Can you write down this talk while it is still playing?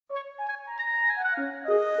So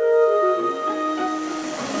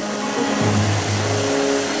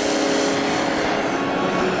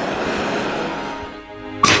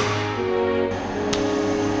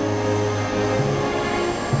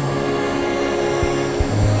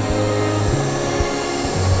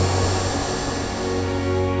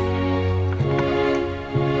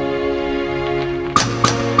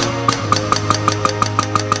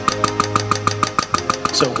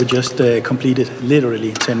we just completed,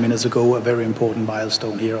 literally 10 minutes ago, a very important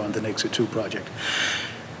milestone here on the Nexø II project.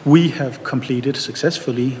 We have completed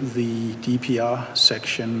successfully the DPR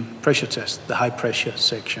section pressure test, the high pressure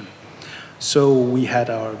section. So we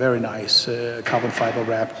had our very nice carbon fiber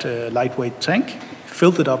wrapped lightweight tank,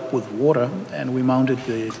 filled it up with water, and we mounted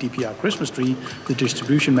the DPR Christmas tree, the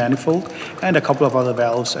distribution manifold, and a couple of other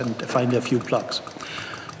valves, and finally a few plugs.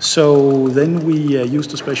 So then we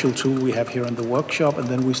used a special tool we have here in the workshop, and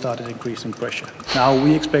then we started increasing pressure. Now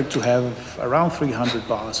we expect to have around 300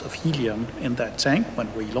 bars of helium in that tank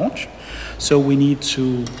when we launch. So we need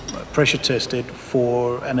to pressure test it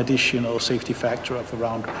for an additional safety factor of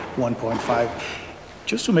around 1.5,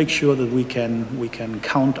 just to make sure that we can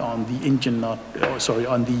count on the engine not,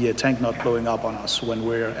 on the tank not blowing up on us when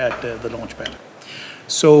we're at the launch pad.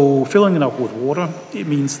 So filling it up with water, it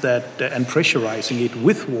means that, and pressurizing it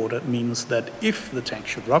with water means that if the tank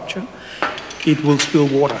should rupture, it will spill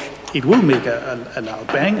water. It will make a loud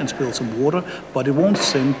bang and spill some water, but it won't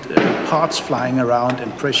send parts flying around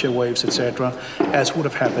and pressure waves, etc., as would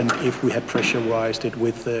have happened if we had pressurized it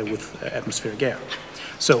with atmospheric air.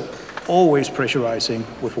 So always pressurizing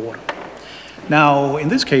with water. Now, in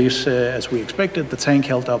this case, as we expected, the tank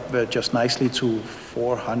held up just nicely to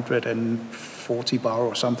 440 bar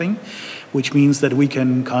or something, which means that we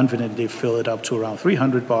can confidently fill it up to around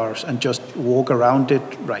 300 bars and just walk around it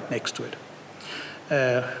right next to it.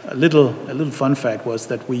 A little fun fact was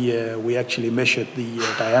that we actually measured the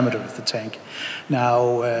diameter of the tank.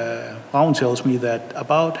 Now, Ravn tells me that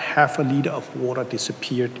about half a liter of water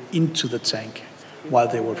disappeared into the tank while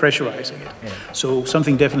they were pressurizing it. Yeah. So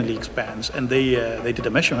something definitely expands, and they did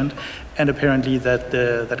a measurement, and apparently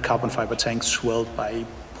that carbon fiber tank swelled by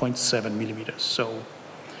 0.7 millimeters. So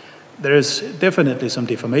there is definitely some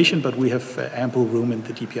deformation, but we have ample room in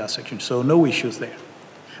the DPR section, so no issues there.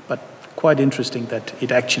 But quite interesting that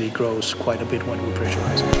it actually grows quite a bit when we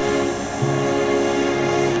pressurize it.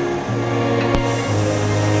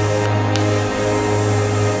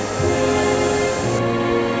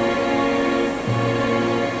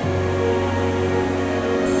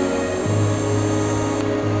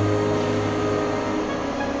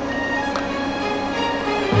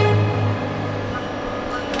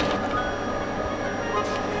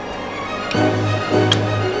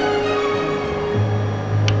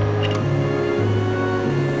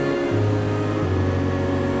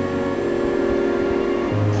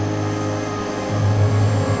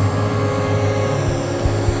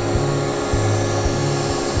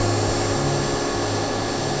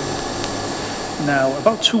 Now,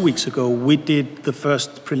 about 2 weeks ago, we did the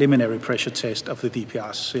first preliminary pressure test of the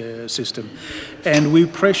DPR system, and we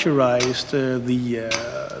pressurized the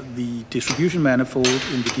distribution manifold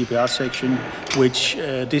in the DPR section, which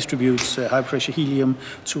distributes high-pressure helium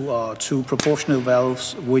to our two proportional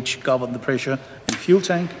valves, which govern the pressure in the fuel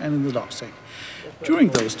tank and in the LOX tank. During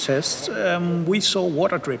those tests, we saw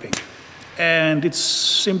water dripping. And it's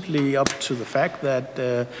simply up to the fact that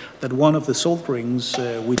that one of the solderings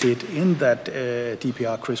we did in that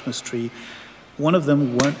DPR Christmas tree, one of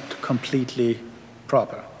them weren't completely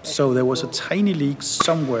proper. So there was a tiny leak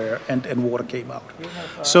somewhere, and water came out.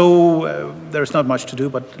 So there's not much to do,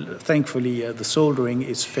 but thankfully the soldering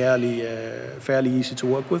is fairly easy to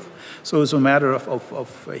work with. So it's a matter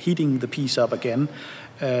of heating the piece up again,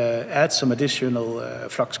 add some additional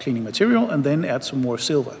flux cleaning material, and then add some more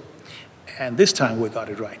silver. And this time we got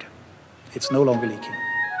it right. It's no longer leaking.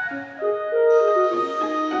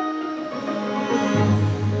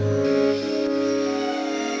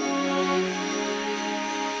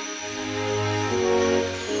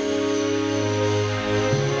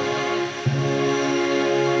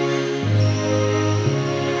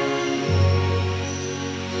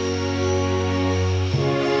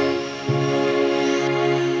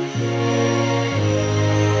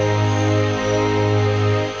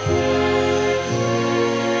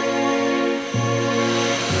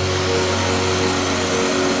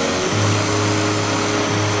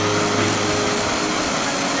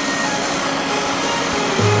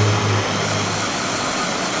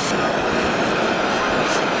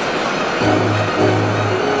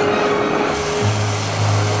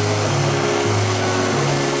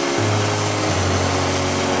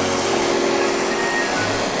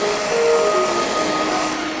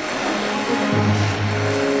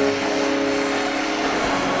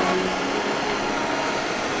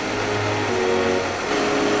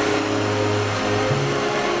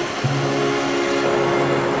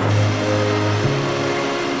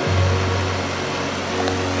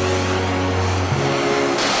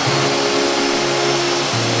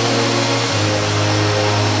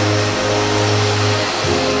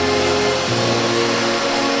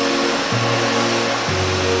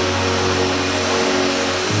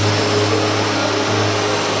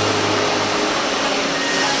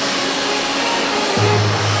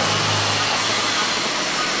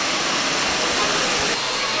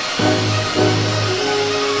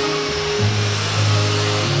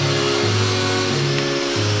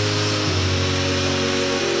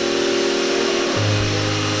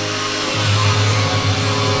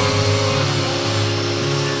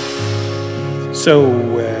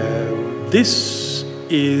 This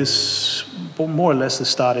is more or less the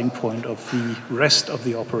starting point of the rest of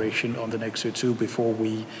the operation on the Nexø II before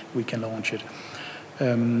we can launch it.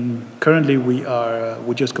 Currently,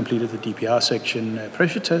 we just completed the DPR section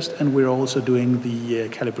pressure test, and we're also doing the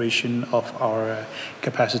calibration of our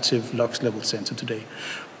capacitive LOX level sensor today.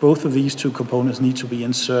 Both of these two components need to be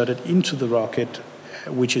inserted into the rocket,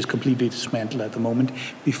 which is completely dismantled at the moment,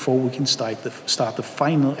 before we can start the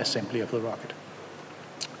final assembly of the rocket.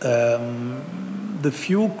 The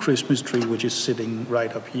fuel Christmas tree, which is sitting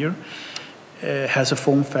right up here, has a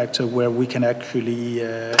form factor where we can actually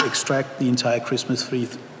extract the entire Christmas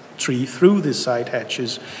tree through the side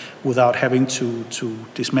hatches without having to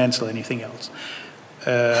dismantle anything else.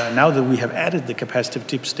 Now that we have added the capacitive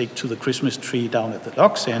dipstick to the Christmas tree down at the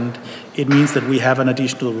LOX end, it means that we have an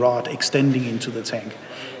additional rod extending into the tank.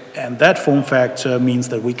 And that form factor means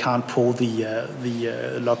that we can't pull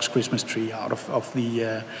the LOX Christmas tree out of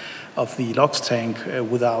the LOX tank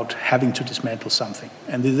without having to dismantle something.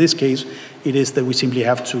 And in this case, it is that we simply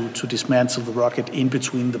have to dismantle the rocket in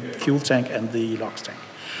between the fuel tank and the LOX tank.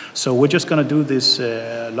 So we're just going to do this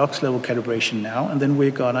LOX level calibration now, and then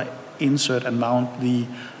we're going to insert and mount the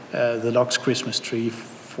LOX Christmas tree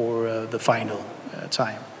for the final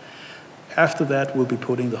time. After that, we'll be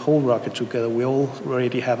putting the whole rocket together. We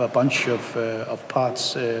already have a bunch of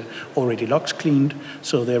parts already LOX cleaned,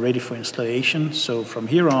 so they're ready for installation. So from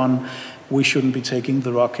here on, we shouldn't be taking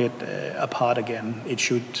the rocket apart again. It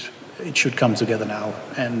should come together now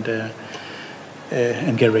and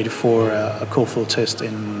get ready for a cold flow test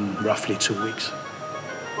in roughly 2 weeks.